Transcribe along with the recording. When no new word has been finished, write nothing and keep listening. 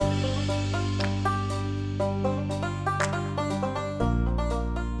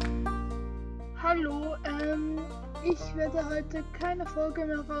ich werde heute keine Folge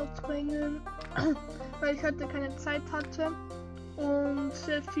mehr rausbringen, weil ich heute keine Zeit hatte und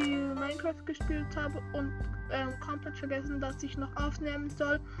sehr viel Minecraft gespielt habe und komplett vergessen, dass ich noch aufnehmen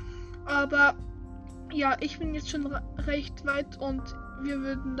soll. Aber ja, ich bin jetzt schon recht weit und wir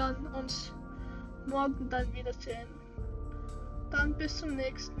würden dann uns morgen dann wiedersehen. Dann bis zum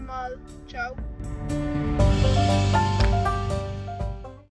nächsten Mal. Ciao.